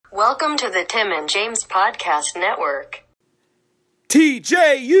Welcome to the Tim and James Podcast Network.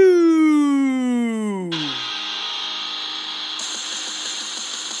 TJU!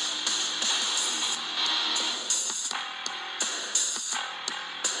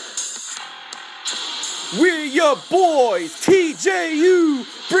 We're your boys, TJU,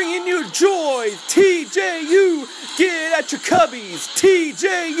 bringing you joy, TJU. Get at your cubbies,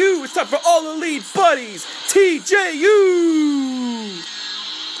 TJU. It's time for all elite buddies, TJU.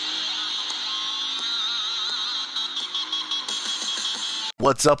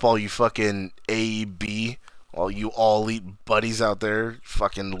 What's up, all you fucking AEB, all you all elite buddies out there,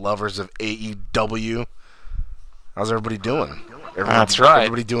 fucking lovers of AEW? How's everybody doing? That's right.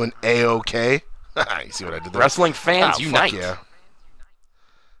 Everybody doing A-OK? You see what I did there? Wrestling fans unite. Fuck yeah.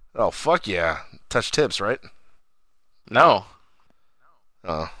 Oh, fuck yeah. Touch tips, right? No.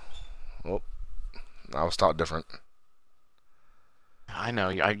 Oh. Well, I was taught different. I know.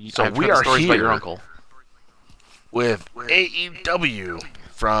 I've So heard we the are stories about your here uncle. With AEW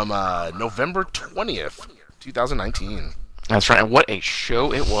from November 20th, 2019. That's right. And what a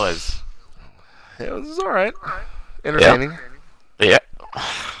show it was. It was alright. Entertaining. Yeah.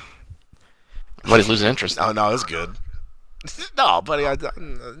 Buddy's losing interest. No, it was good. No, buddy,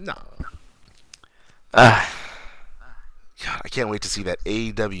 no. Uh, God, I can't wait to see that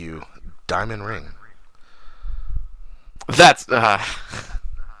AEW Diamond Ring. That's Buddy,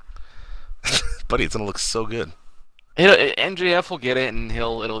 it's gonna look so good. MJF will get it, and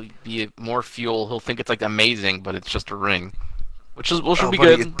it'll be more fuel. He'll think it's like amazing, but it's just a ring, which should be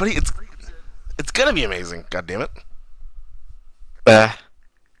buddy, good. Buddy, it's gonna be amazing. God damn it.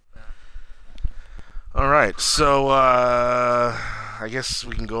 All right, so I guess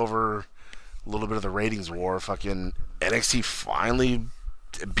we can go over a little bit of the ratings war. Fucking NXT finally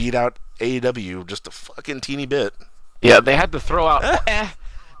beat out AEW just a fucking teeny bit. Yeah, they had to throw out.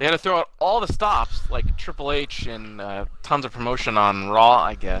 They had to throw out all the stops, like Triple H and tons of promotion on Raw,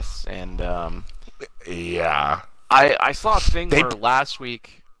 I guess. And yeah, I saw a thing where last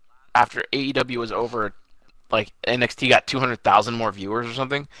week, after AEW was over, like NXT got 200,000 more viewers or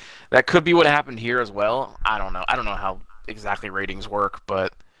something. That could be what happened here as well. I don't know. I don't know how exactly ratings work,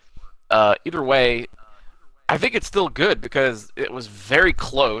 but either way, I think it's still good because it was very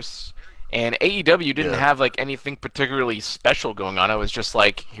close, and AEW didn't have like anything particularly special going on. It was just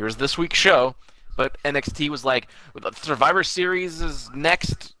like, here's this week's show, but NXT was like, Survivor Series is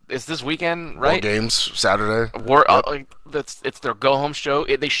next. Is this weekend, right? War Games Saturday. It's their go home show.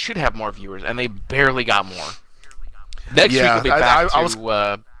 They should have more viewers, and they barely got more. Next week will be back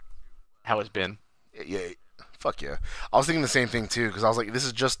to how it's been. Yeah, fuck yeah. I was thinking the same thing too, because I was like, this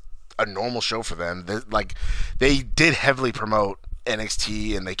is just a normal show for them. They did heavily promote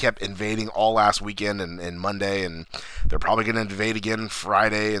NXT, and they kept invading all last weekend and Monday, and they're probably gonna invade again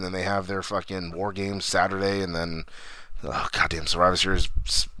Friday, and then they have their fucking War Games Saturday, and then goddamn Survivor Series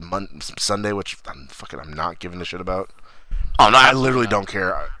Sunday, which I'm not giving a shit about. Oh no, I literally don't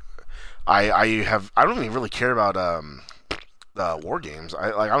care. I don't even really care about War Games.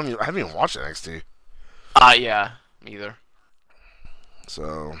 I haven't even watched NXT. Yeah, me either.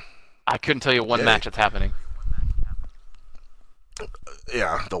 So I couldn't tell you one match that's happening.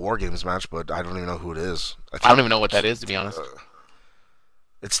 Yeah, the War Games match, but I don't even know who it is. I don't even know what that is, to be honest.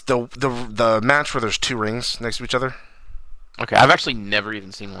 It's the match where there's two rings next to each other. Okay, I've actually never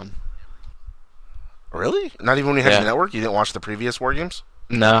even seen one. Really? Not even when you had your network? You didn't watch the previous War Games?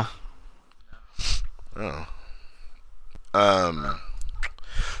 No. Oh.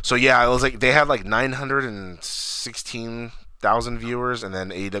 So yeah, it was like they had like 916,000 viewers, and then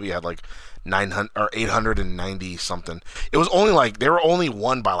AEW had like 890 something. It was only like they were only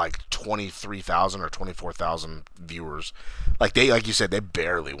won by like 23,000 or 24,000 viewers. Like you said, they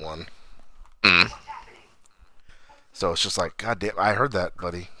barely won. So it's just like, God damn, I heard that,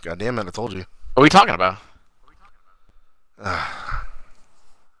 buddy. God damn it, I told you. What are we talking about?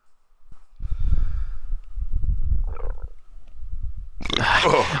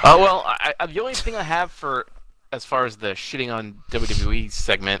 Well, the only thing I have for as far as the shitting on WWE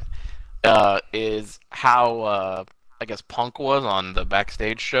segment is how I guess Punk was on the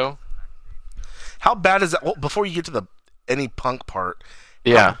backstage show. How bad is that? Well, before you get to any Punk part,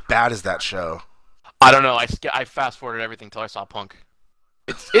 how bad is that show? I don't know. I fast forwarded everything until I saw Punk.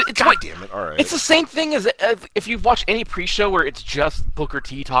 It's God damn it! All right. It's the same thing as if you've watched any pre-show where it's just Booker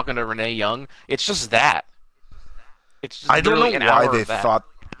T talking to Renee Young. It's just that. It's just I don't know why they thought.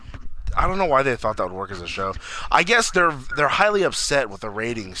 I don't know why they thought that would work as a show. I guess they're highly upset with the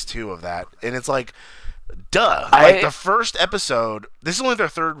ratings too of that, and it's like Duh. Like the first episode. This is only their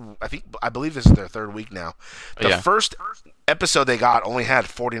third. I believe this is their third week now. The first episode they got only had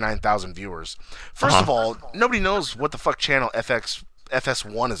 49,000 viewers. First of all, nobody knows what the fuck channel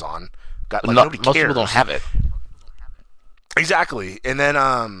FS1 is on. Nobody cares. Most people don't have it. Exactly. And then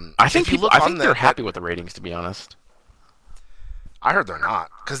I think they're happy with the ratings, to be honest. I heard they're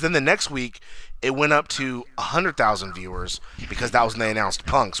not, because then the next week it went up to 100,000 viewers because that was when they announced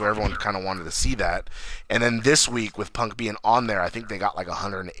Punk, so everyone kind of wanted to see that. And then this week with Punk being on there, I think they got like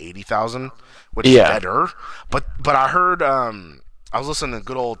 180,000, which is better. But I heard I was listening to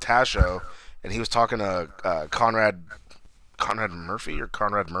good old Taz show, and he was talking to Conrad Murphy or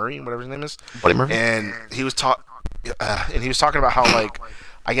Conrad Murray, whatever his name is. Buddy Murphy. And he was talking about how, like,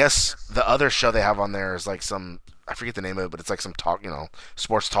 I guess the other show they have on there is like some, I forget the name of it, but it's like some talk,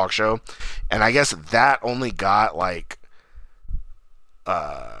 sports talk show. And I guess that only got like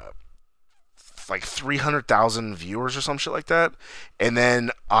 300,000 viewers or some shit like that. And then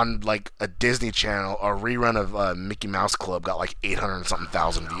on like a Disney Channel, a rerun of Mickey Mouse Club got like 800 and something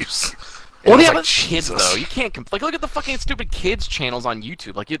thousand views. Well, yeah, but kids though, you can't look at the fucking stupid kids channels on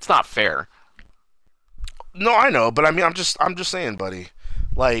YouTube. Like, it's not fair. No, I know, but I mean, I'm just saying, buddy.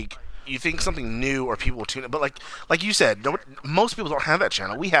 Like, you think something new or people will tune it, but like you said, most people don't have that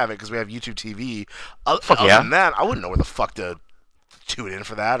channel. We have it because we have YouTube TV. Other than that, I wouldn't know where the fuck to tune in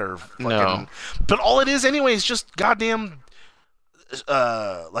for that or fucking. No. But all it is anyway is just goddamn,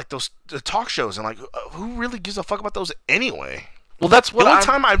 like those talk shows, and like who really gives a fuck about those anyway? Well, that's what the only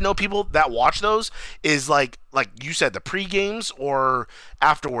time I know people that watch those is like you said, the pre-games or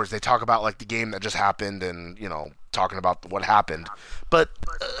afterwards. They talk about like the game that just happened and talking about what happened. But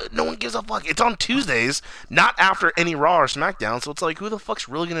no one gives a fuck. It's on Tuesdays, not after any Raw or SmackDown. So it's like, who the fuck's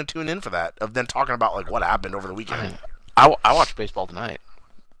really gonna tune in for that? Of them talking about like what happened over the weekend. I watched baseball tonight,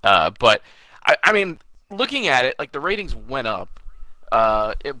 but I mean, looking at it, like the ratings went up.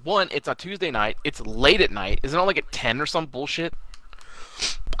 It's on Tuesday night. It's late at night. Isn't it like at 10 or some bullshit?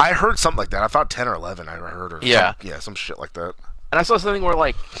 I heard something like that. I thought 10 or 11. I heard, or some shit like that. And I saw something where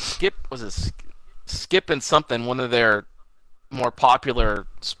like Skip and something, one of their more popular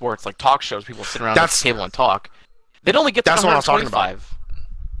sports like talk shows, people sit around the table and talk. They'd only get to 125.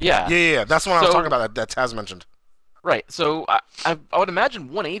 Yeah. That's what I was talking about. That Taz mentioned. Right. So I would imagine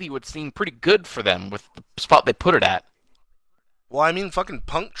 180 would seem pretty good for them with the spot they put it at. Well, I mean, fucking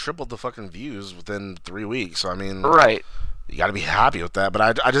Punk tripled the fucking views within 3 weeks. So I mean, right. You got to be happy with that.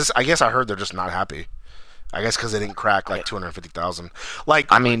 But I guess I heard they're just not happy. I guess because they didn't crack like 250,000. Like,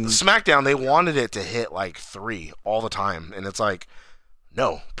 I mean, SmackDown, they wanted it to hit like 3 all the time, and it's like,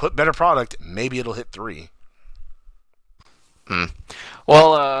 no, put better product, maybe it'll hit 3.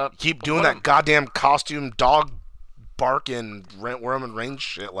 Well, keep doing that goddamn costume dog barking Roman Reigns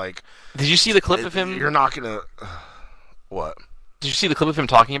shit. Like, did you see the clip of him? You're not gonna. What? Did you see the clip of him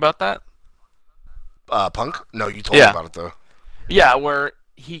talking about that? Punk? No, you told me about it though. Yeah, where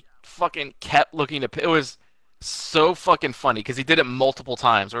he fucking kept looking to. It was so fucking funny because he did it multiple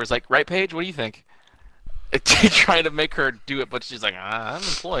times. Where he's like, "Right, Paige, what do you think?" Trying to make her do it, but she's like, "I'm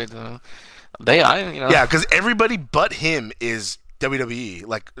employed." Yeah, because everybody but him is WWE,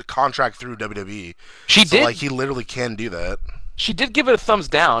 like contract through WWE. She did, like, he literally can do that. She did give it a thumbs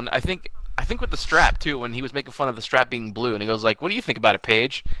down. I think with the strap too, when he was making fun of the strap being blue, and he goes like, "What do you think about it,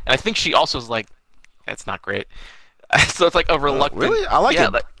 Paige?" And I think she also was like, "That's not great." So it's like a reluctant. Really, I like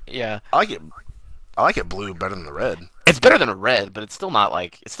it. Yeah, I like it. I like it blue better than the red. It's better than a red, but it's still not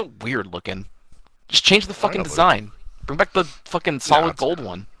like, it's still weird looking. Just change the fucking design. Bring back the fucking solid gold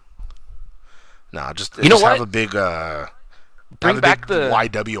one. Nah, just what? Have a big bring back the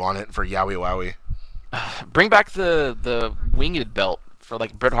YW on it for Yowie Wowie. Bring back the winged belt for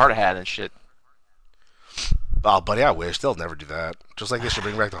like Bret Hart had and shit. Oh, buddy, I wish they'll never do that. Just like they should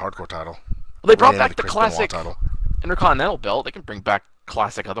bring back the hardcore title. Well, they brought back the classic Intercontinental belt. They can bring back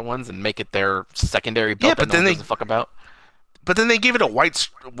classic other ones and make it their secondary belt. Yeah, but then no one gives a fuck about. But then they gave it a white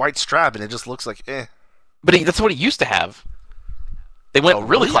strap, and it just looks like eh. But that's what it used to have. They went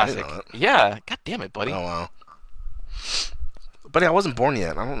really classic. Yeah, god damn it, buddy. Oh wow. Buddy, I wasn't born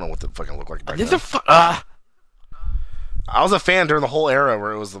yet. I don't know what the fucking look like back then. I was a fan during the whole era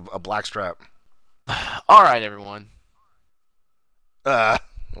where it was a black strap. All right, everyone.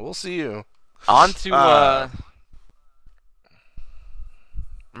 We'll see you. On to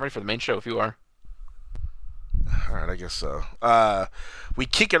I'm ready for the main show if you are. All right, I guess so. We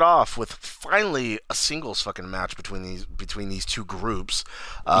kick it off with finally a singles fucking match between these two groups.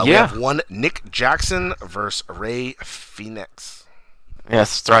 We have one Nick Jackson versus Rey Fenix.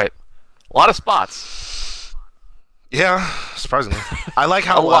 Yes, that's right. A lot of spots. Yeah, surprisingly. I like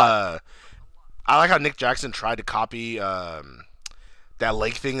how I like how Nick Jackson tried to copy that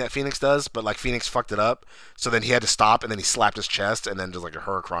leg thing that Phoenix does, but like Phoenix fucked it up. So then he had to stop, and then he slapped his chest, and then just like a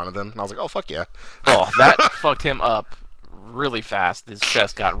hurricane of them. And I was like, oh fuck yeah. Oh, that fucked him up really fast. His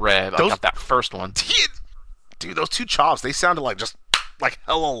chest got red. I got that first one. Dude, those two chops, they sounded like just like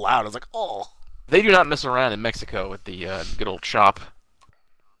hella loud. I was like, oh. They do not mess around in Mexico with the good old chop.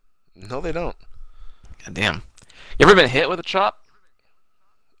 No, they don't. God damn. You ever been hit with a chop?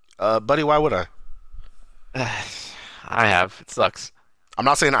 Buddy, why would I? I have. It sucks. I'm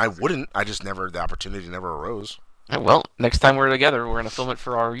not saying I wouldn't. I just the opportunity never arose. Well, next time we're together, we're gonna film it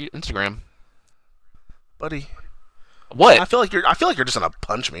for our Instagram. Buddy. What? I feel like you're just gonna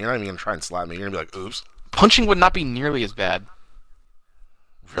punch me. You're not even gonna try and slap me. You're gonna be like, oops. Punching would not be nearly as bad.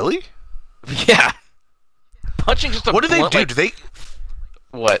 Really? Yeah. Punching just a What do they blunt, do? like... Do they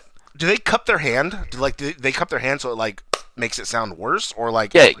What? Do they cup their hand? Do they cup their hand so it like makes it sound worse, or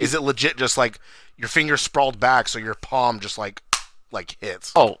like is it legit just like your fingers sprawled back so your palm just like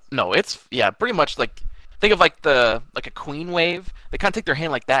hits? Oh no, it's pretty much like think of like a queen wave. They kind of take their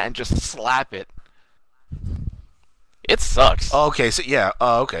hand like that and just slap it. It sucks. Oh, okay, so yeah.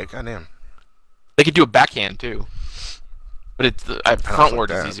 Okay, goddamn. They could do a backhand too, but it's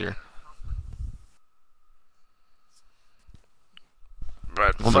frontward is easier.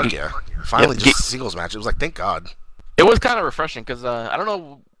 But fuck yeah! Finally, just a singles match. It was like, thank God. It was kind of refreshing because I don't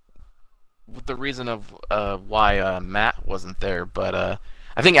know the reason of why Matt wasn't there, but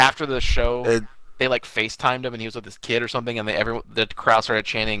I think after the show they like FaceTimed him and he was with his kid or something, and the crowd started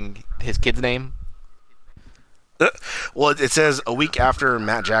chanting his kid's name. Well, it says a week after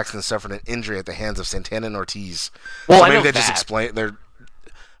Matt Jackson suffered an injury at the hands of Santana and Ortiz. Well, so I maybe know they that. just explain their.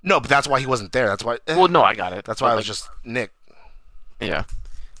 No, but that's why he wasn't there. That's why. Well, no, I got it. That's why it was just Nick. Yeah.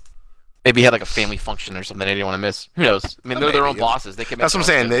 Maybe he had like a family function or something they didn't want to miss. Who knows? I mean, they're their own bosses. They can. That's what I'm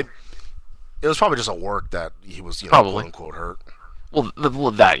saying. It was probably just a work that he was, probably quote unquote hurt.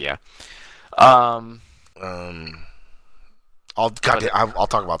 Well, that yeah. I'll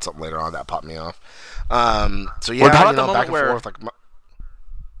talk about something later on that popped me off. So yeah, back and forth. Like,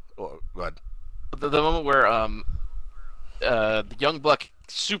 go ahead. The moment where the Young Buck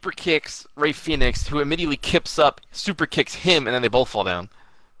super kicks Ray Phoenix, who immediately kips up, super kicks him, and then they both fall down.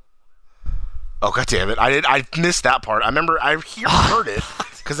 Oh god damn it! I missed that part. I remember I heard it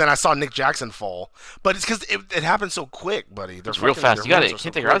because then I saw Nick Jackson fall, but it's because it happened so quick, buddy. It's real fast. You can't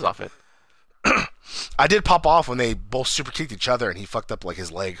take your eyes off it. I did pop off when they both super kicked each other and he fucked up like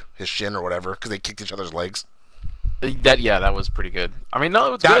his leg, his shin or whatever, because they kicked each other's legs. That was pretty good. I mean, no,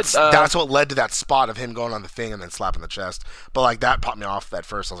 it was good. That's what led to that spot of him going on the thing and then slapping the chest. But like that popped me off at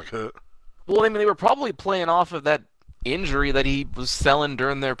first. I was like, huh. Well, I mean, they were probably playing off of that injury that he was selling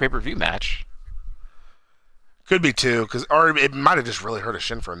during their pay-per-view match. Could be too, or it might have just really hurt his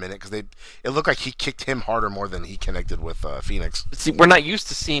shin for a minute because it looked like he kicked him harder more than he connected with Phoenix. See, we're not used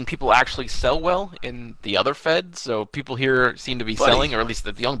to seeing people actually sell well in the other Fed, so people here seem to be selling, or at least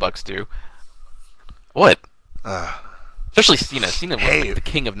the Young Bucks do. What? Especially Cena. Cena was like the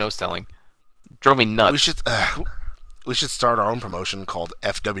king of no selling. Drove me nuts. We should start our own promotion called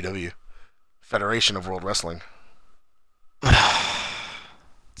FWW, Federation of World Wrestling.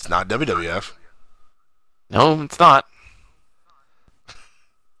 It's not WWF. No, it's not.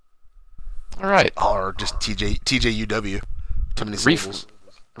 All right. Or just TJUW. Too many syllables.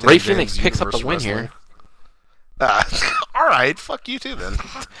 Ray Phoenix picks up the win here. All right. Fuck you too, then.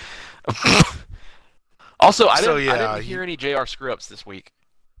 Also, I didn't hear any JR screw-ups this week.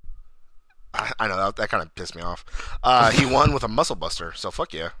 I know, that kind of pissed me off. He won with a muscle buster, so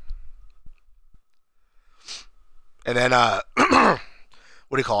fuck yeah. And then,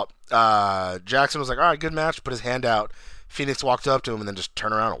 what do you call it? Jackson was like, all right, good match, put his hand out. Phoenix walked up to him and then just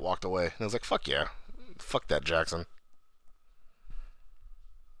turned around and walked away. And I was like, fuck yeah. Fuck that, Jackson.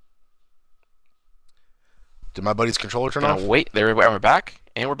 Did my buddy's controller turn off? Wait, we're back,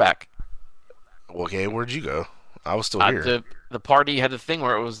 and we're back. Okay, where'd you go? I was still here. The party had a thing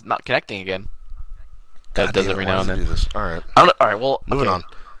where it was not connecting again. That does every now and then. All right. All right, well, moving on.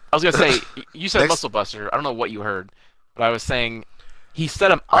 I was going to say, you said Muscle Buster. I don't know what you heard, but I was saying he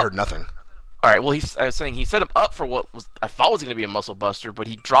set him up. I heard nothing. All right, well, I was saying he set him up for what I thought was going to be a Muscle Buster, but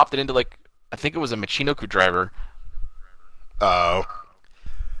he dropped it into, I think it was a Michinoku driver. Oh.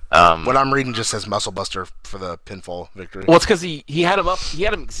 What I'm reading just says Muscle Buster for the pinfall victory. Well, it's because he had him up. He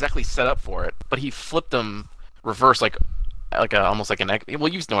had him exactly set up for it, but he flipped him reverse, almost like a neck. Well,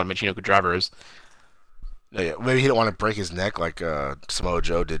 you know what a Michinoku driver is. Yeah, maybe he didn't want to break his neck like Samoa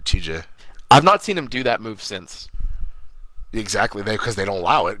Joe did TJ. I've not seen him do that move since. Exactly, because they don't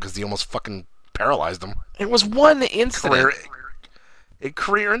allow it because he almost fucking paralyzed him. It was one incident. It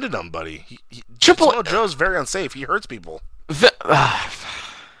career-ended him, buddy. Triple Joe's very unsafe. He hurts people.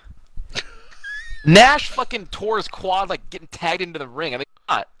 Nash fucking tore his quad like getting tagged into the ring. I think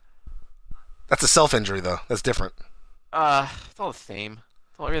not. That's a self-injury, though. That's different. It's all the same.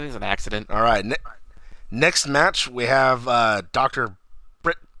 Everything's an accident. All right. Next match, we have Dr.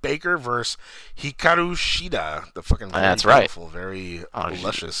 Britt Baker versus Hikaru Shida. The fucking very beautiful, very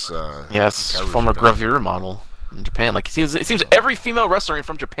luscious. Yes, Hikaru former Shida. gravure model in Japan. Like it seems every female wrestler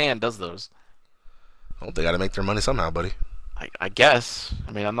from Japan does those. Well, they got to make their money somehow, buddy. I guess.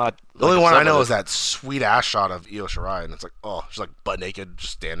 I mean, I'm not. The only one I know is that sweet ass shot of Io Shirai, and it's like, oh, she's like butt naked,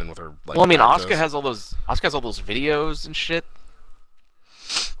 just standing with her. Like, well, I mean, Asuka has all those. Asuka has all those videos and shit.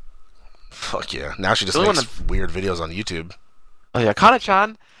 Fuck yeah! Now she just makes weird videos on YouTube. Oh yeah,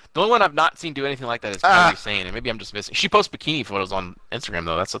 Kana-chan. The only one I've not seen do anything like that is Kairi Sane, and maybe I'm just missing. She posts bikini photos on Instagram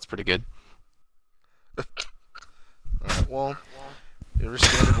though. That's pretty good. Alright, well, it was a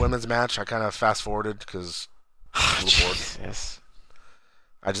standard women's match. I kind of fast forwarded because I was bored. Yes.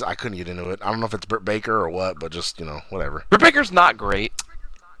 I couldn't get into it. I don't know if it's Britt Baker or what, but just whatever. Britt Baker's not great.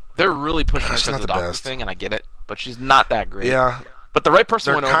 They're really pushing her She's to not the the doctor best. thing, and I get it, but she's not that great. Yeah, But the right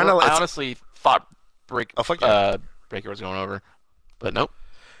person They're went over. kinda like- I honestly thought fuck yeah. Baker was going over, but nope.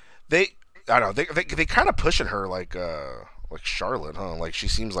 I don't know. They kind of pushing her like Charlotte, huh? Like she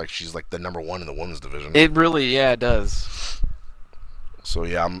seems like she's like the number one in the women's division. It really, yeah, it does. So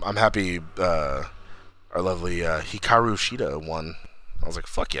yeah, I'm happy. Our lovely Hikaru Shida won. I was like,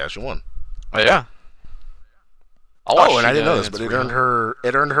 fuck yeah, she won. Oh yeah. Oh, and I didn't know this, but it earned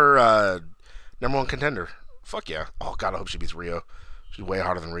her number one contender. Fuck yeah. Oh god, I hope she beats Rio. She's way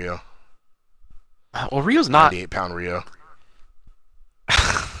hotter than Rio. Well, Rio's not. 98-pound Rio.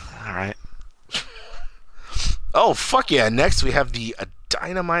 All right. Oh fuck yeah! Next we have the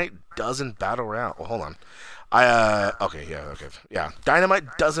Dynamite Dozen Battle Royale. Well, hold on. Yeah.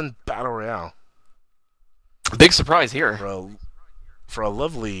 Dynamite Dozen Battle Royale Big surprise here. for a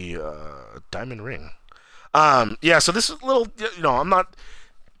lovely diamond ring. Yeah. So this is a little. I'm not.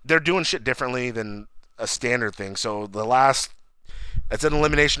 They're doing shit differently than a standard thing. So it's an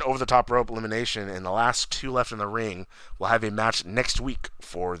elimination, over the top rope elimination, and the last two left in the ring will have a match next week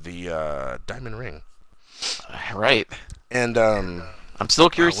for the diamond ring. Right. And I'm still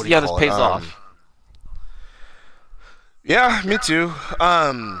curious to see how this pays off. Yeah, me too.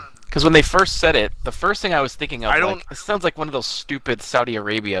 Because when they first said it, the first thing I was thinking of, it sounds like one of those stupid Saudi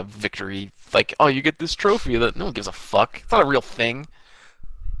Arabia victory, like, oh, you get this trophy that no one gives a fuck. It's not a real thing.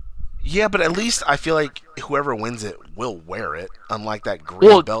 Yeah, but at least I feel like whoever wins it will wear it, unlike that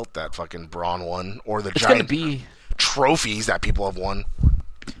green belt that fucking Braun won, or the giant trophies that people have won.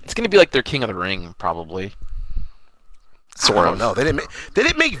 It's gonna be like their King of the Ring, probably. Sort of. No, they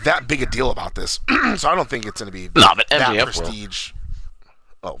didn't make that big a deal about this, so I don't think it's gonna be but that MJF prestige.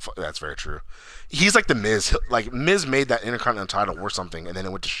 Oh, that's very true. He's like the Miz. Like Miz made that Intercontinental title worth something, and then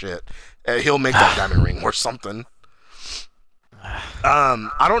it went to shit. He'll make that diamond ring worth something.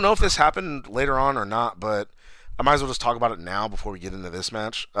 I don't know if this happened later on or not, but I might as well just talk about it now before we get into this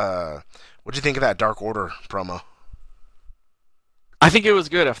match. What'd you think of that Dark Order promo? I think it was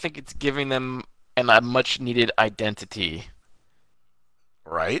good. I think it's giving them a much-needed identity.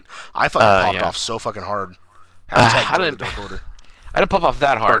 Right? I fucking popped off so fucking hard. I didn't pop off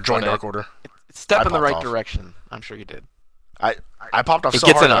that hard. Or join Dark Order. It's a step in the right direction. I'm sure you did. I popped off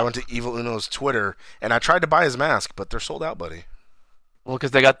so hard that I went to Evil Uno's Twitter, and I tried to buy his mask, but they're sold out, buddy. Well,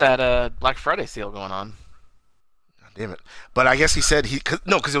 because they got that Black Friday sale going on. God damn it. But I guess he said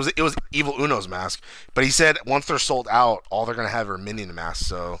because it was Evil Uno's mask. But he said once they're sold out, all they're going to have are Minion masks.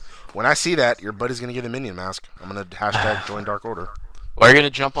 So when I see that, your buddy's going to get a Minion mask. I'm going to hashtag join Dark Order. Well, are you going to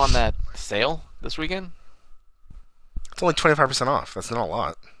jump on that sale this weekend? It's only 25% off. That's not a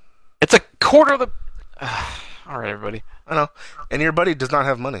lot. It's a quarter of the... All right, everybody. I know. And your buddy does not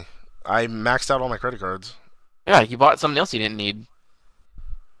have money. I maxed out all my credit cards. Yeah, you bought something else you didn't need.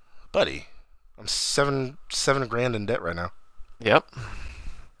 Buddy, I'm seven grand in debt right now. Yep.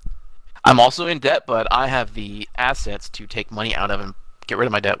 I'm also in debt, but I have the assets to take money out of and get rid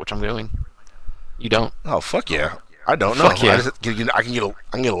of my debt, which I'm doing. You don't. Oh, fuck yeah. I don't know. Fuck yeah. I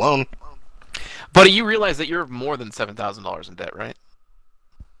can get a loan. Buddy, you realize that you're more than $7,000 in debt, right?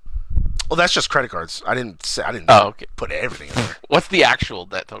 Well, that's just credit cards. I didn't put everything in there. What's the actual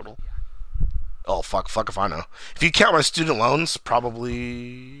debt total? Oh, fuck if I know. If you count my student loans,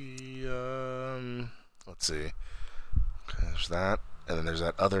 probably let's see. Okay, there's that, and then there's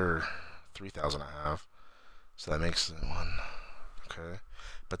that other 3,000 I have. So that makes it one. Okay.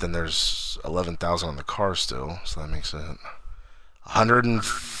 But then there's 11,000 on the car still, so that makes it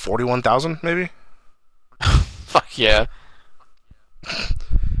 141,000 maybe. Fuck yeah.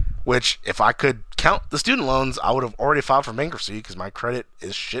 Which, if I could count the student loans, I would have already filed for bankruptcy because my credit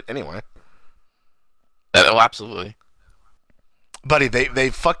is shit anyway. Oh, absolutely. Buddy,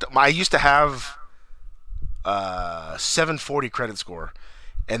 they fucked up. I used to have 740 credit score,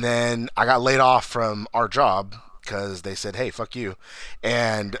 and then I got laid off from our job because they said, "Hey, fuck you,"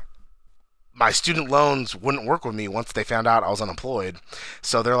 and my student loans wouldn't work with me once they found out I was unemployed.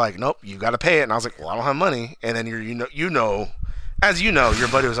 So they're like, "Nope, you got to pay it." And I was like, "Well, I don't have money." And then as you know, your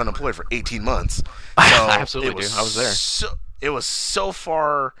buddy was unemployed for 18 months. So I absolutely do. I was there. It was so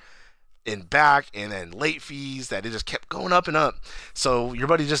far in back and then late fees that it just kept going up and up. So your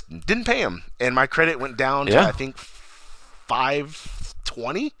buddy just didn't pay him, and my credit went down to I think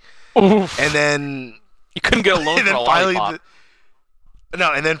 520. Oof. And then you couldn't get a loan for a lollipop.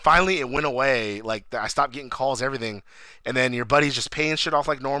 And then finally it went away. Like, I stopped getting calls, everything. And then your buddy's just paying shit off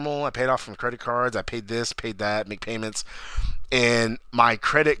like normal. I paid off from credit cards. I paid this, paid that, make payments. And my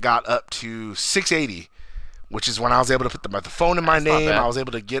credit got up to 680, which is when I was able to put the phone in my name. I was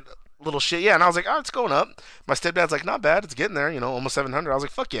able to get little shit. Yeah, and I was like, oh, it's going up. My stepdad's like, not bad. It's getting there, almost 700. I was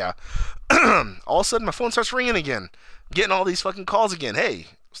like, fuck yeah. All of a sudden, my phone starts ringing again. Getting all these fucking calls again. Hey,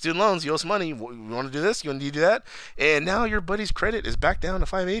 student loans, you owe some money. You want to do this? You want to do that? And now your buddy's credit is back down to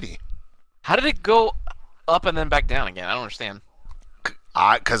 580. How did it go up and then back down again? I don't understand.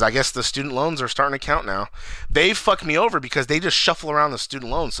 Because I guess the student loans are starting to count now. They fuck me over because they just shuffle around the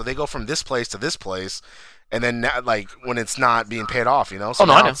student loans. So they go from this place to this place. And then, like, when it's not being paid off, So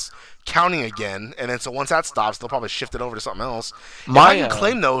now it's counting again. And then, so once that stops, they'll probably shift it over to something else. If I can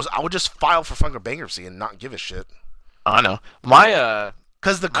claim those, I would just file for fucking bankruptcy and not give a shit. I know.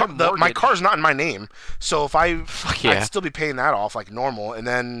 Because my car's not in my name. So if I'd still be paying that off like normal. And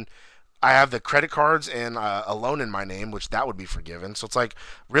then I have the credit cards and a loan in my name, which that would be forgiven. So it's like,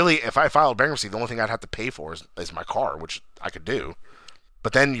 really, if I filed bankruptcy, the only thing I'd have to pay for is my car, which I could do.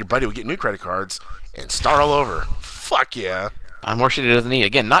 But then your buddy would get new credit cards and start all over. Fuck yeah. More shit he doesn't need.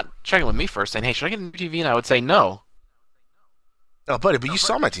 Again, not checking with me first, saying, hey, should I get a new TV? And I would say no. Oh, buddy, but you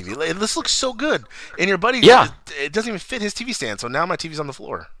saw my TV. This looks so good. And your buddy, it doesn't even fit his TV stand, so now my TV's on the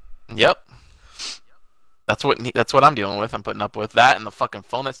floor. Yep. That's what I'm dealing with. I'm putting up with that and the fucking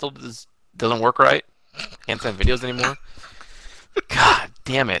phone that still doesn't work right. Can't send videos anymore. God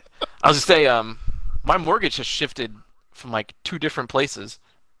damn it. I was going to say, my mortgage has shifted from like 2 different places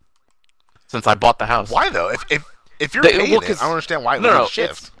since I bought the house. Why though? If you're paying it, I don't understand why it would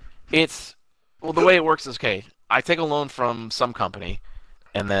shift. It's the way it works is, okay, I take a loan from some company,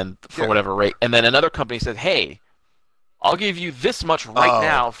 and then for whatever rate, and then another company says, hey, I'll give you this much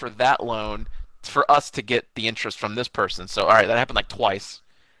now for that loan for us to get the interest from this person. So, all right, that happened like twice.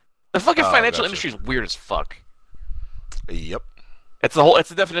 The fucking financial industry is weird as fuck. Yep. It's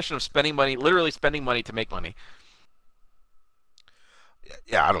the definition of spending money, literally spending money to make money.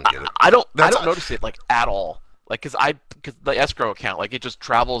 Yeah, I don't get it. I don't notice it like at all. Like, because the escrow account, like, it just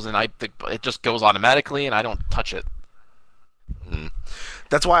travels and it just goes automatically, and I don't touch it.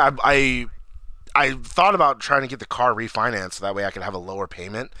 That's why I thought about trying to get the car refinanced so that way I could have a lower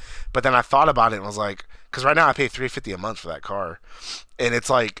payment. But then I thought about it and was like, because right now I pay $350 a month for that car, and it's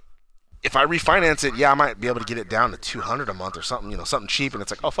like, if I refinance it, I might be able to get it down to $200 a month or something, something cheap. And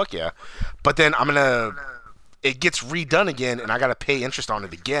it's like, oh fuck yeah. But then it gets redone again, and I got to pay interest on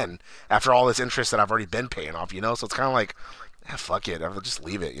it again after all this interest that I've already been paying off, So it's kind of like, fuck it, I'll just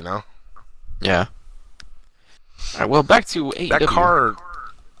leave it, Yeah. All right, well, back to AEW. That car,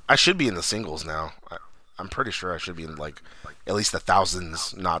 I should be in the singles now. I'm pretty sure I should be in like at least the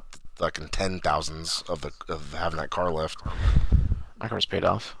thousands, not like in 10,000s of having that car left. My car's paid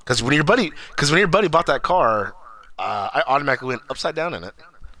off. Because when your buddy bought that car, I automatically went upside down in it.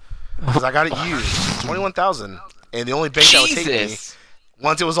 Because I got it used, $21,000, and the only bank that would take me,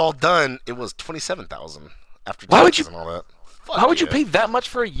 once it was all done, it was $27,000 after taxes and all that. Why would you pay that much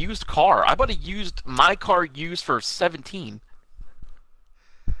for a used car? I bought my car used for $17,000.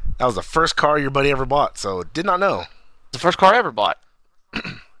 That was the first car your buddy ever bought, so did not know. The first car I ever bought.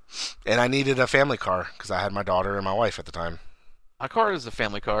 And I needed a family car because I had my daughter and my wife at the time. My car is a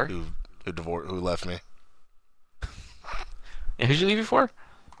family car. Who left me. And who'd you leave you for?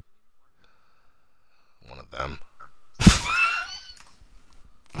 One of them.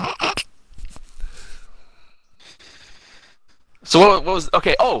 So what was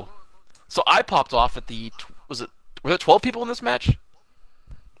okay? Oh, so I popped off at were there 12 people in this match?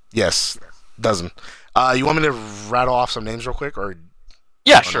 Yes, dozen. You want me to rattle off some names real quick, or?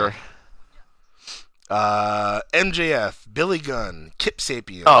 Yeah, sure. MJF, Billy Gunn, Kip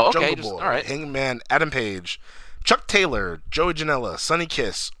Sapien, Jungle Boy, right. Hangman Adam Page, Chuck Taylor, Joey Janela, Sonny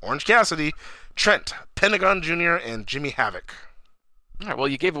Kiss, Orange Cassidy, Trent, Pentagon Jr., and Jimmy Havoc. All right, well,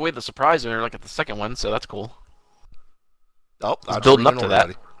 you gave away the surprise winner like at the second one, so that's cool. Oh, I was building up to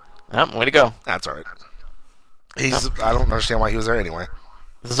that. Way to go. That's all right. I don't understand why he was there anyway.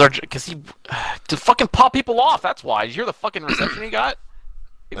 This is our because to fucking pop people off. That's why. Did you hear the fucking reception he got?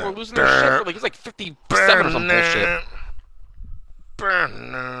 People were losing their shit. For, like he's like 57 or some bullshit.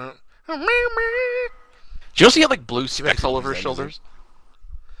 Did you also he had like blue specks all over his shoulders?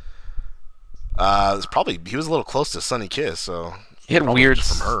 It's probably he was a little close to Sunny Kiss, so he had weird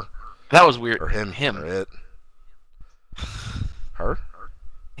from her. That was weird. Or him. Or it. Her?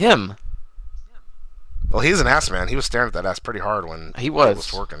 Him. Well, he's an ass man. He was staring at that ass pretty hard when he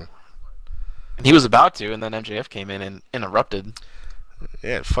was working. And he was about to, and then MJF came in and interrupted.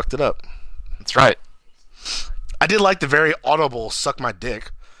 Yeah, it fucked it up. That's right. I did like the very audible "suck my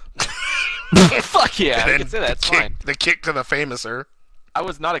dick." Fuck yeah, I can say that. It's fine. The kick to the famouser. I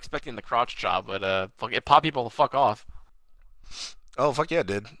was not expecting the crotch chop, but it popped people the fuck off. Oh fuck yeah, it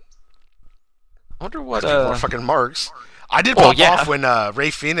did. I wonder what people are fucking marks. I did pop off when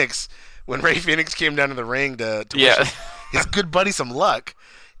Ray Phoenix came down to the ring to wish his good buddy some luck,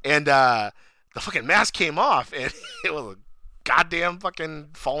 and the fucking mask came off, and it was a goddamn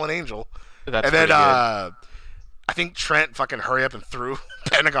fucking fallen angel. That's and then I think Trent fucking hurry up and threw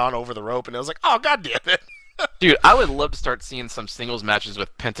Pentagon over the rope, and it was like, oh god damn it. Dude, I would love to start seeing some singles matches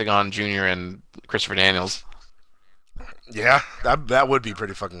with Pentagon Jr. and Christopher Daniels. Yeah, that would be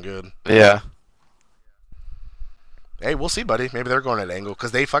pretty fucking good. Yeah. Hey, we'll see, buddy. Maybe they're going at Angle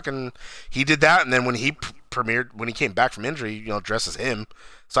because he did that, and then when he when he came back from injury, dressed as him.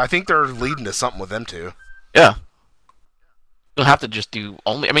 So I think they're leading to something with them too. Yeah. You don't have to just do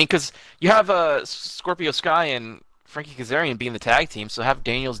only. I mean, because you have Scorpio Sky and Frankie Kazarian being the tag team, so have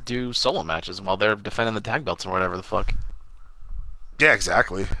Daniels do solo matches while they're defending the tag belts or whatever the fuck. Yeah,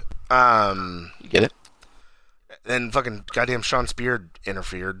 exactly. You get it? Then fucking goddamn Sean Spear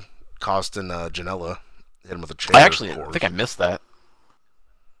interfered, costing Janela. Hit him with a chair. I think I missed that.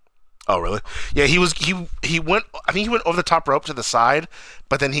 Oh really? Yeah, he went. I think he went over the top rope to the side,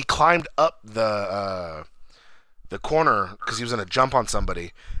 but then he climbed up the corner because he was gonna jump on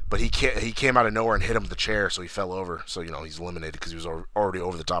somebody, but he came out of nowhere and hit him with the chair, so he fell over. So he's eliminated because he was already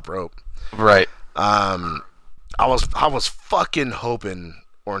over the top rope. Right. I was fucking hoping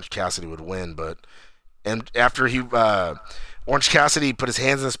Orange Cassidy would win, and after Orange Cassidy put his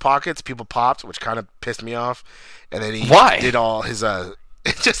hands in his pockets, people popped, which kind of pissed me off. And then he did all his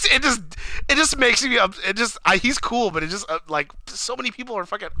it just makes me up. He's cool, but it just like so many people are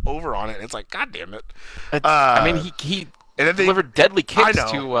fucking over on it. And it's like, god damn it. I mean, he delivered deadly kicks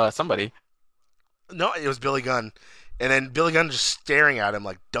to somebody. No, it was Billy Gunn, and then Billy Gunn just staring at him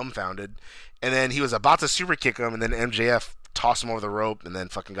like dumbfounded. And then he was about to super kick him, and then MJF tossed him over the rope, and then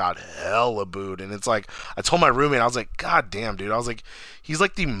fucking got hella booed. And it's like, I told my roommate, I was like, god damn, dude. I was like, he's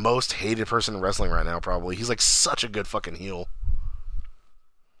like the most hated person in wrestling right now, probably. He's like such a good fucking heel.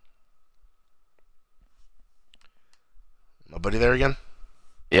 My buddy there again?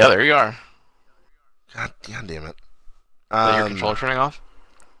 Yeah, there you are. God damn it. Is your controller turning off?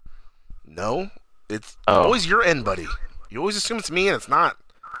 No. It's always your end, buddy. You always assume it's me, and it's not.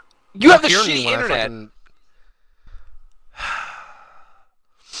 You have the shitty internet.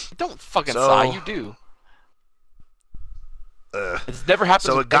 Don't fucking sigh, you do. It's never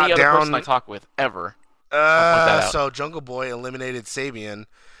happened with any other person I talk with, ever. So Jungle Boy eliminated Sabian,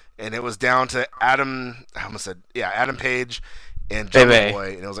 and it was down to Adam Page and Jungle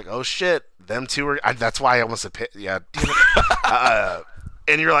Boy, and it was like, oh shit, them two are. That's why I almost said, yeah.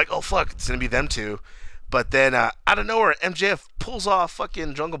 And you're like, oh fuck, it's gonna be them two. But then out of nowhere, MJF pulls off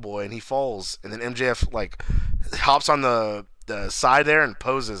fucking Jungle Boy, and he falls, and then MJF like hops on the side there and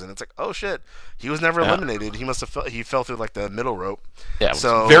poses, and it's like, oh shit, he was never eliminated. He must have he fell through like the middle rope. Yeah.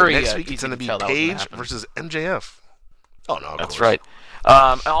 So next week it's gonna be Page versus MJF. Oh no, that's right.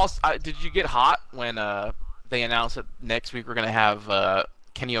 Also, did you get hot when they announced that next week we're gonna have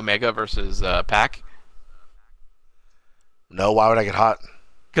Kenny Omega versus Pac? No, why would I get hot?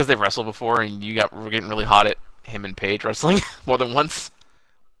 Because they've wrestled before, and we're getting really hot at him and Page wrestling more than once.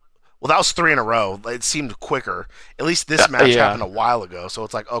 Well, that was 3 in a row. It seemed quicker. At least this match happened a while ago, so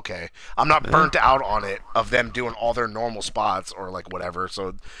it's like, okay, I'm not burnt out on it of them doing all their normal spots or like whatever.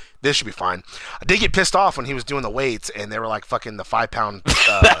 So this should be fine. I did get pissed off when he was doing the weights, and they were like fucking the 5-pound.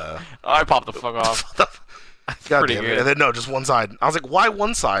 I popped the fuck off. God damn it! And then no, just one side. I was like, why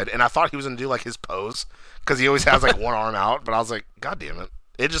one side? And I thought he was gonna do like his pose because he always has like one arm out. But I was like, god damn it!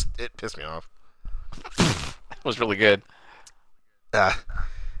 It pissed me off. It was really good.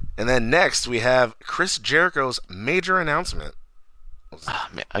 And then next we have Chris Jericho's major announcement.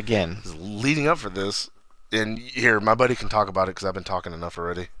 Again, leading up for this. And here, my buddy can talk about it because I've been talking enough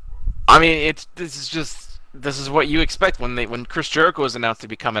already. I mean, this is what you expect when Chris Jericho was announced to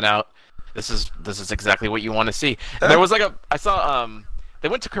be coming out. This is exactly what you want to see. And there was like I saw they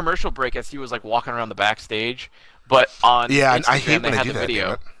went to commercial break as he was like walking around the backstage, but on Instagram I hate they when had they do the that, video.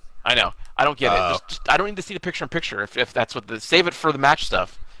 damn it. I know. I don't get it. Just I don't need to see the picture in picture if that's what save it for the match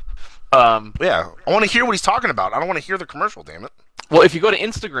stuff. Yeah, I want to hear what he's talking about. I don't want to hear the commercial, damn it. Well, if you go to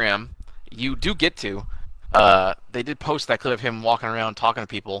Instagram, you do get to. They did post that clip of him walking around talking to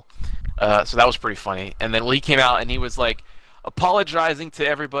people, so that was pretty funny. And then he came out and he was like apologizing to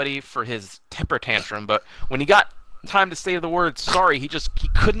everybody for his temper tantrum, but when he got time to say the word sorry, he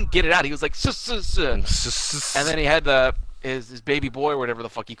couldn't get it out. He was like, and then he had his baby boy, or whatever the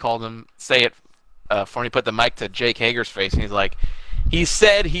fuck he called him, say it when he put the mic to Jake Hager's face, and he's like, he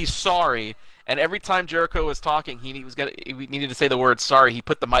said he's sorry. And every time Jericho was talking, he needed to say the word sorry. He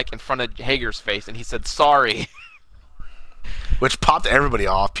put the mic in front of Hager's face, and he said sorry. Which popped everybody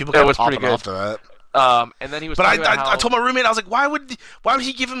off. People kept popping off to that. And then he was. But I told my roommate, I was like, why would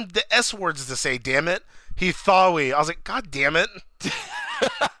he give him the S words to say? Damn it, he thought we. I was like, God damn it.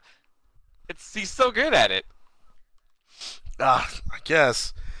 He's so good at it. I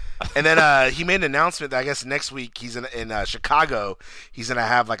guess. And then he made an announcement that I guess next week he's in Chicago. He's gonna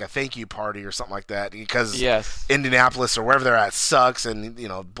have like a thank you party or something like that because Indianapolis or wherever they're at sucks and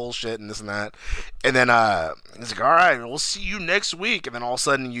bullshit and this and that. And then he's like, all right, we'll see you next week. And then all of a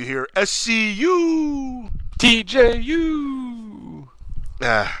sudden you hear SCU, TJU.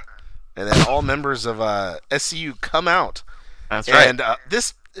 And then all members of SCU come out. That's right. And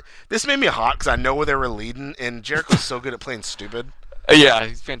this made me hot because I know where they were leading, and Jericho's so good at playing stupid. Yeah,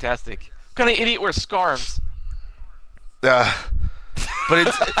 he's fantastic. What kind of idiot wears scarves? But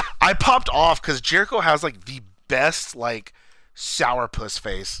I popped off because Jericho has like the best like sourpuss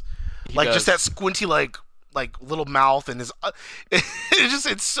face, just that squinty like little mouth and his.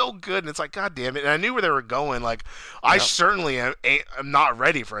 It's so good, and it's like God damn it! And I knew where they were going. Like I certainly am not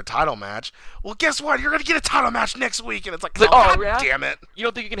ready for a title match. Well, guess what? You're gonna get a title match next week, and it's like God damn it! You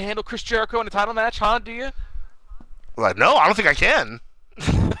don't think you can handle Chris Jericho in a title match, huh? Do you? Like, no, I don't think I can.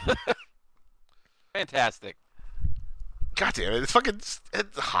 Fantastic. God damn it, it's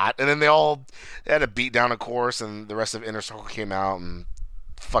hot. And then they had a beat down, of course, and the rest of Inner Circle came out and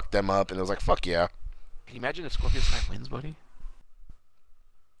fucked them up, and it was like, fuck yeah. Can you imagine if Scorpio Sky wins, buddy?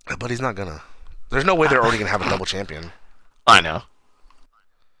 But he's not gonna. There's no way they're already gonna have a double champion. I know.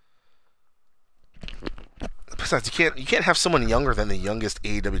 Besides, you can't have someone younger than the youngest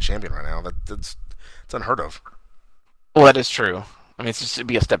AEW champion right now. It's unheard of. Well, that is true. I mean, it'd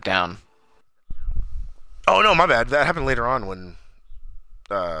be a step down. Oh no, my bad. That happened later on when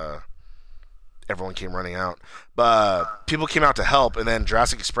everyone came running out. But people came out to help, and then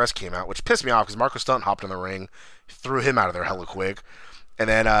Jurassic Express came out, which pissed me off because Marco Stunt hopped in the ring, threw him out of there hella quick, and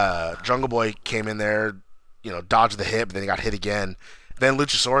then Jungle Boy came in there, dodged the hit, but then he got hit again. Then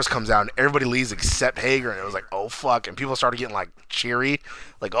Luchasaurus comes out, and everybody leaves except Hager, and it was like, oh fuck, and people started getting like cheery,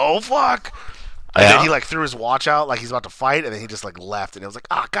 like oh fuck. And then he like threw his watch out like he's about to fight, and then he just like left, and it was like,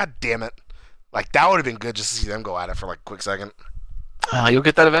 god damn it. Like that would have been good just to see them go at it for like a quick second. You'll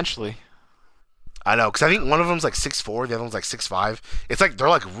get that eventually. I know, because I think one of them's like 6'4", the other one's like 6'5". It's like they're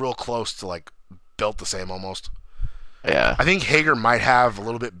like real close to like built the same almost. Yeah. I think Hager might have a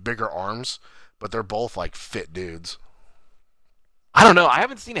little bit bigger arms, but they're both like fit dudes. I don't know. I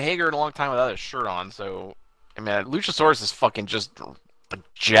haven't seen Hager in a long time without a shirt on, so I mean, Luchasaurus is fucking just like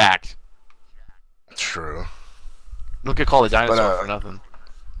jacked. True. Don't get called a dinosaur for nothing.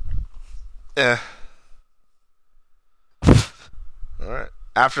 Yeah. Alright.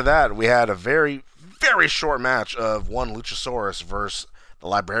 After that, we had a very, very short match of one Luchasaurus versus the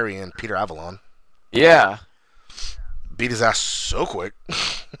Librarian, Peter Avalon. Yeah. Beat his ass so quick.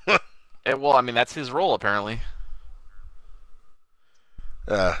 Well, I mean, that's his role, apparently.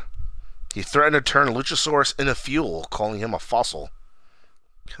 He threatened to turn Luchasaurus into fuel, calling him a fossil.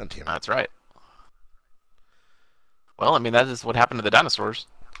 God damn it. That's right. Well, I mean, that is what happened to the dinosaurs.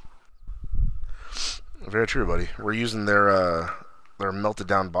 Very true, buddy. We're using their melted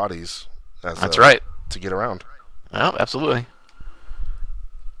down bodies as that's right to get around. Oh, absolutely.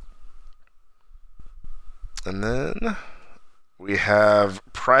 And then we have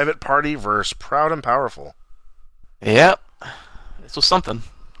Private Party versus Proud and Powerful. Yep. This was something.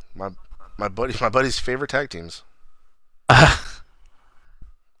 My buddy's favorite tag teams.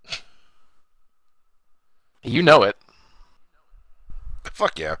 You know it.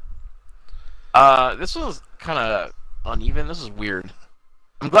 Fuck yeah. This was kind of uneven. This is weird.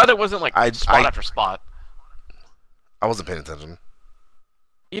 I'm glad it wasn't like spot after spot. I wasn't paying attention.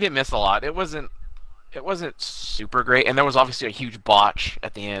 You didn't miss a lot. It wasn't It wasn't super great, and there was obviously a huge botch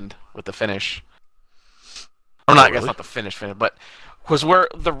at the end with the finish. Or not, I guess not the finish, but was where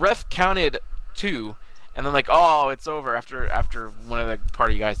the ref counted 2, and then like, oh, it's over after one of the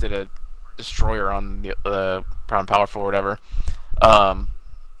party guys did a destroyer on the Proud and Powerful or whatever.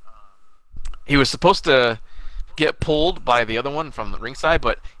 He was supposed to get pulled by the other one from the ringside,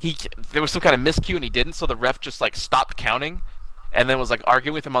 but there was some kind of miscue and he didn't, so the ref just like stopped counting, and then was like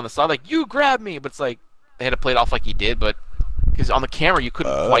arguing with him on the side, like, you grabbed me, but it's like they had to play it off like he did, but because on the camera you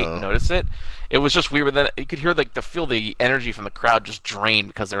couldn't quite notice it. It was just weird. Then you could hear like feel the energy from the crowd just drained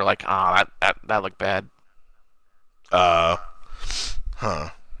because they're like, that looked bad. Huh.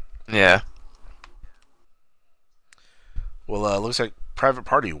 Yeah. Well, looks like Private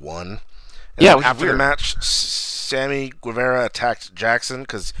Party won. And yeah, after weird. the match, Sammy Guevara attacked Jackson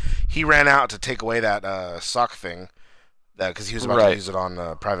because he ran out to take away that sock thing, because he was about to use it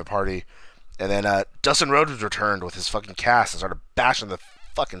on Private Party. And then Dustin Rhodes returned with his fucking cast and started bashing the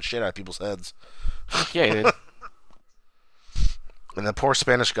fucking shit out of people's heads. Yeah, he did. And the poor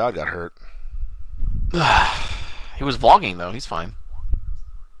Spanish God got hurt. He was vlogging, though. He's fine.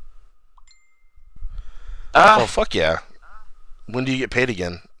 Oh, fuck yeah. When do you get paid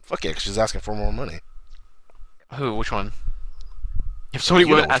again? Fuck yeah, because she's asking for more money. Who? Which one? If somebody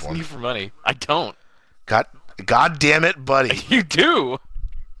would ask me for money, I don't. God damn it, buddy. You do.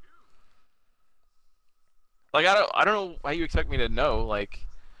 Like, I don't know how you expect me to know. Like,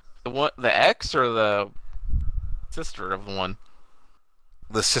 the ex or the sister of the one?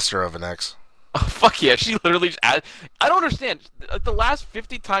 The sister of an ex. Oh, fuck yeah, she literally just asked. I don't understand. The last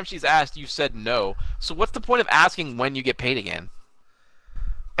 50 times she's asked, you said no. So what's the point of asking when you get paid again?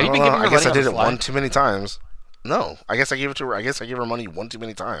 Have you been giving her money? I guess I did it one too many times. No, I guess I gave it to her. I guess I gave her money one too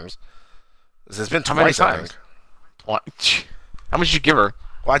many times. It's been twice, I think. How much did you give her?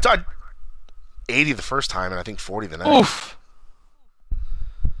 Well, I thought 80 the first time, and I think 40 the next. Oof.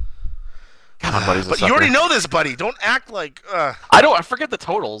 Come on, buddy. But you already know this, buddy. Don't act like. I don't. I forget the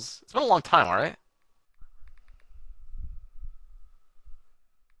totals. It's been a long time. All right.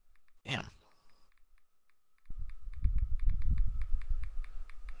 Damn.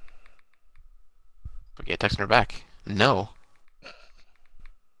 Okay, texting her back. No.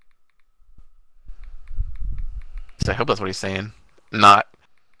 So I hope that's what he's saying. Not.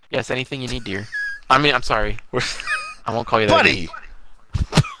 Yes, anything you need, dear. I mean, I'm sorry. I won't call you that. Buddy!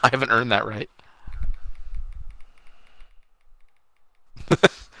 I haven't earned that right.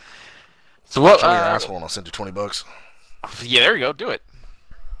 So what? Show me your asshole and I'll send you $20. Yeah, there you go. Do it.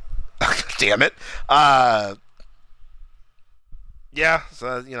 Damn it. Yeah,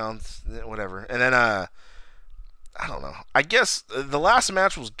 so, whatever. And then, I don't know. I guess the last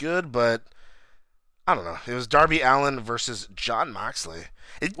match was good, but I don't know. It was Darby Allin versus Jon Moxley.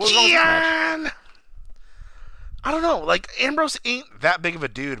 Jon! I don't know. Like, Ambrose ain't that big of a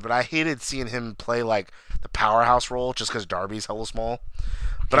dude, but I hated seeing him play, like, the powerhouse role just because Darby's hella small.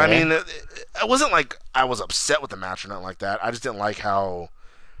 But, I mean, it wasn't like I was upset with the match or nothing like that. I just didn't like how,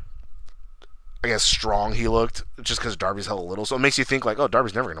 I guess, strong he looked just because Darby's hella little. So it makes you think, like, oh,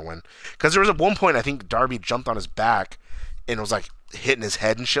 Darby's never going to win. Because there was at one point, I think Darby jumped on his back and was, like, hitting his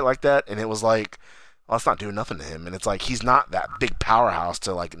head and shit like that. And it was like, well, that's not doing nothing to him. And it's like, he's not that big powerhouse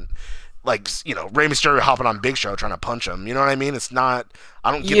to, like Rey Mysterio hopping on Big Show trying to punch him. You know what I mean? It's not,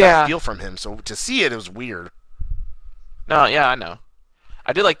 I don't get that feel from him. So to see it, it was weird. No, yeah, I know.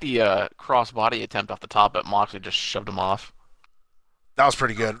 I did like the cross-body attempt off the top, but Moxley just shoved him off. That was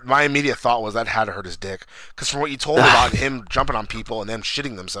pretty good. My immediate thought was that had to hurt his dick. Because from what you told me about him jumping on people and them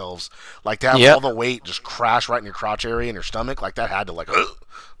shitting themselves, like to have all the weight just crash right in your crotch area and your stomach, like that had to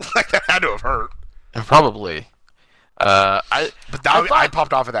that had to have hurt. Probably. I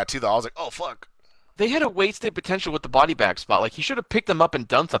popped off of that too, though. I was like, oh fuck. They had a wasted potential with the body bag spot. Like he should have picked them up and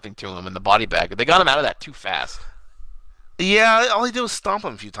done something to him in the body bag. They got him out of that too fast. Yeah, all he did was stomp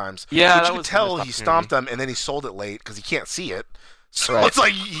him a few times. Yeah, but you could tell he stomped him and then he sold it late because he can't see it. So right. It's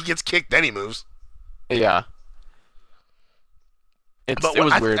like he gets kicked, then he moves. Yeah. It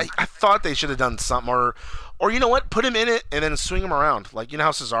was weird. I thought they should have done something, or you know what? Put him in it and then swing him around. Like, you know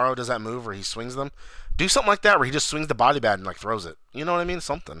how Cesaro does that move where he swings them? Do something like that where he just swings the body bag and like throws it. You know what I mean?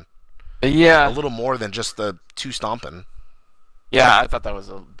 Something. Yeah. A little more than just the two stomping. Yeah, I thought that was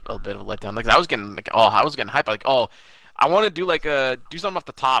a bit of a letdown. Like I was getting hyped. Like, I want to do do something off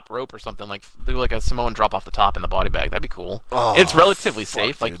the top rope or something. Like do like a Samoan drop off the top in the body bag. That'd be cool. Oh, it's relatively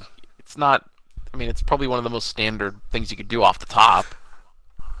safe. Dude. Like it's not. I mean, it's probably one of the most standard things you could do off the top.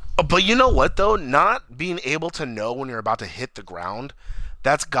 But you know what though? Not being able to know when you're about to hit the ground,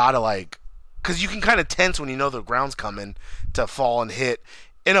 that's gotta because you can kind of tense when you know the ground's coming to fall and hit.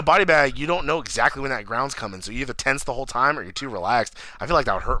 in a body bag, you don't know exactly when that ground's coming, so you either tense the whole time or you're too relaxed. I feel like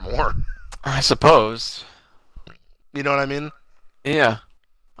that would hurt more. I suppose. You know what I mean? Yeah.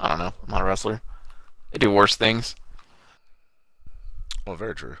 I don't know. I'm not a wrestler. They do worse things. Well,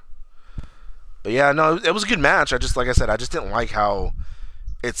 very true. But yeah, no, it was a good match. Like I said, I just didn't like how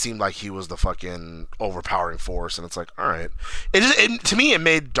it seemed like he was the fucking overpowering force, and it's like, all right. To me, it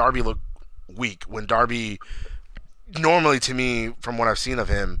made Darby look weak when Darby, normally to me, from what I've seen of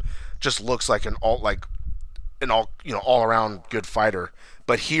him, just looks like an all around good fighter.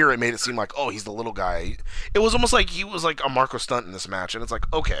 But here, it made it seem like, oh, he's the little guy. It was almost like he was like a Marco Stunt in this match, and it's like,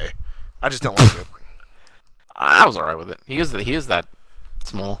 okay, I just don't like it. I was alright with it. He is that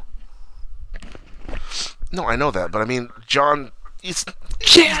small. No, I know that, but I mean, John, he's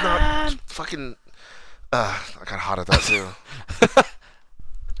not fucking. I got hot at that too.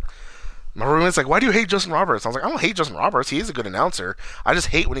 My roommate's like, "Why do you hate Justin Roberts?" I was like, "I don't hate Justin Roberts. He is a good announcer. I just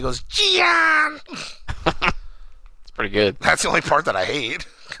hate when he goes, Gian." It's pretty good. That's the only part that I hate.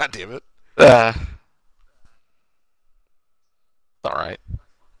 God damn it. It's all right.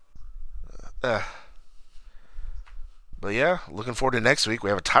 But yeah, looking forward to next week.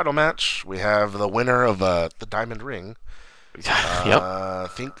 We have a title match. We have the winner of the Diamond Ring. Yep. I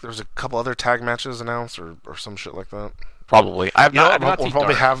think there's a couple other tag matches announced or some shit like that. Probably. I've not we'll seen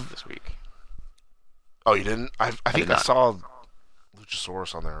probably Dark have this week. Oh, you didn't? I think did I not. saw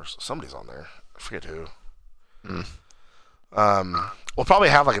Luchasaurus on there. Or somebody's on there. I forget who. We'll probably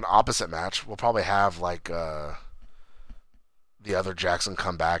have like an opposite match. We'll probably have like the other Jackson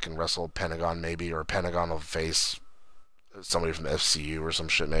come back and wrestle Pentagon maybe, or Pentagon will face somebody from FCU or some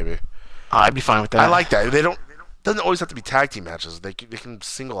shit maybe. I'd be fine with that. I like that. They don't. Doesn't always have to be tag team matches. They can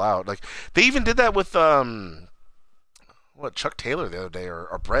single out. Like they even did that with Chuck Taylor the other day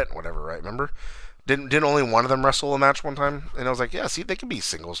or Brett, whatever. Right? Remember? Didn't only one of them wrestle a match one time? And I was like, yeah, see, they can be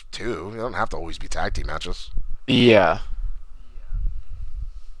singles too. They don't have to always be tag team matches. Yeah.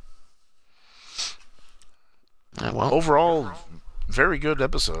 Well, overall, very good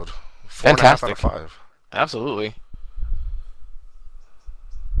episode. 4.5 Fantastic. out of 5. Absolutely.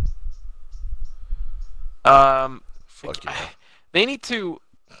 Fuck yeah. They need to.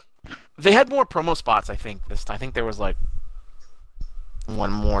 They had more promo spots. I think this time. I think there was like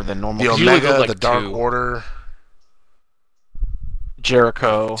one more than normal. The 'Cause usually Omega, there's, like, the Dark 2. Order,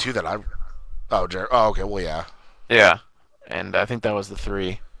 Jericho. 2 that I. Oh, oh, okay. Well, yeah. Yeah, and I think that was the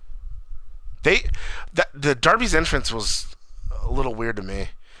 3. The Darby's entrance was a little weird to me.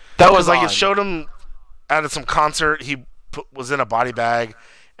 That was like odd. it showed him at some concert. He was in a body bag,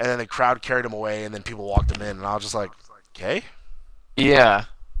 and then the crowd carried him away, and then people walked him in, and I was just like, okay. Yeah.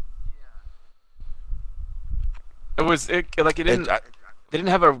 It didn't. They didn't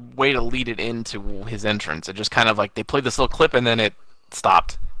have a way to lead it into his entrance. It just kind of like they played this little clip and then it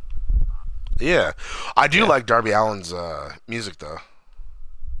stopped. Yeah, I do like Darby Allin's music though.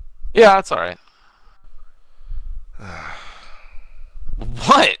 Yeah, that's all right.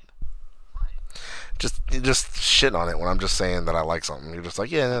 What? Just shitting on it when I'm just saying that I like something. You're just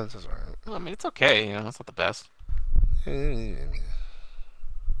like, yeah, that's all right. Well, I mean, it's okay. You know, it's not the best,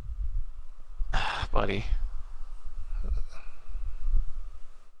 buddy.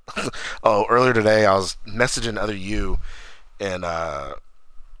 Oh, earlier today I was messaging other you, and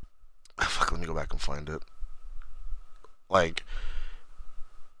fuck, let me go back and find it. Like,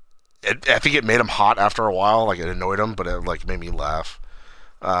 I think it made him hot after a while. Like, it annoyed him, but it like made me laugh.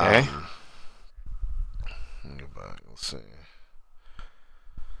 Okay. Let me go back. Let's see.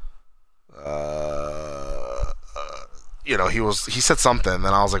 He said something, and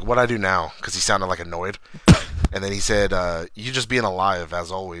I was like, "What'd I do now?" Because he sounded like annoyed. And then he said, "You just being alive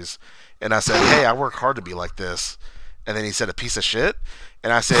as always." And I said, "Hey, I work hard to be like this." And then he said, "A piece of shit."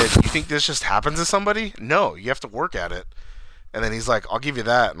 And I said, "You think this just happens to somebody? No, you have to work at it." And then he's like, "I'll give you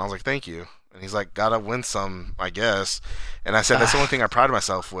that." And I was like, "Thank you." And he's like, "Gotta win some, I guess." And I said, "That's the only thing I pride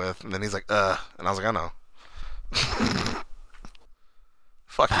myself with." And then he's like, And I was like, "I know."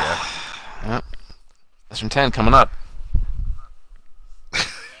 Fuck yeah. Yep. Western 10 coming up.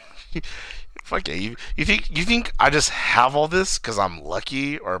 Fuck yeah. You think I just have all this because I'm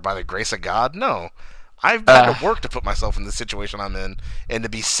lucky or by the grace of God? No. I've had to work to put myself in the situation I'm in and to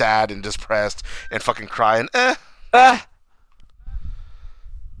be sad and depressed and fucking cry and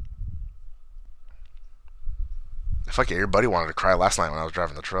Fuck yeah, your buddy wanted to cry last night when I was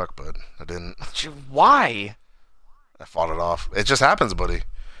driving the truck, but I didn't. Why? I fought it off. It just happens, buddy.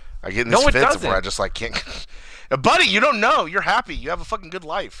 I get in No, these it fits doesn't. where I just like can't. Buddy, you don't know. You're happy. You have a fucking good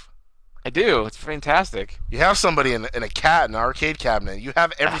life. I do. It's fantastic. You have somebody in a cat in an arcade cabinet. You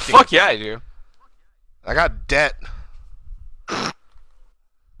have everything. Fuck yeah, I do. I got debt.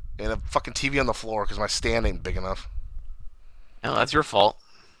 and a fucking TV on the floor because my stand ain't big enough. No, that's your fault.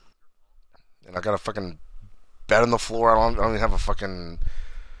 And I got a fucking bed on the floor. I don't even have a fucking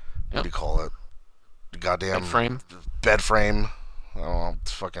what do you call it? Goddamn Bed frame. I don't know.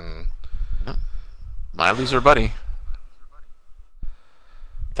 It's fucking. Yep. My loser buddy.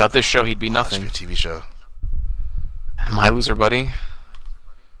 Without this show, he'd be nothing. That's a TV show. My Loser Buddy.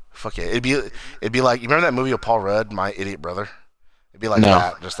 Fuck yeah! It'd be like, you remember that movie of Paul Rudd, My Idiot Brother? It'd be like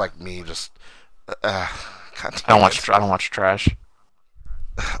that, just like me, just. I don't watch trash.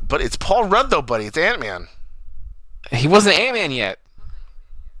 But it's Paul Rudd though, buddy. It's Ant-Man. He wasn't Ant-Man yet.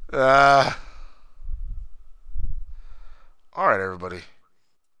 All right, everybody.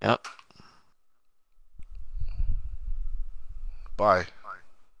 Yep. Bye.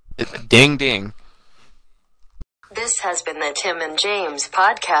 Ding ding. This has been the Tim and James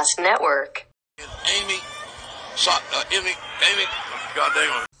Podcast Network. Amy,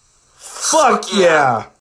 goddamn. Fuck yeah!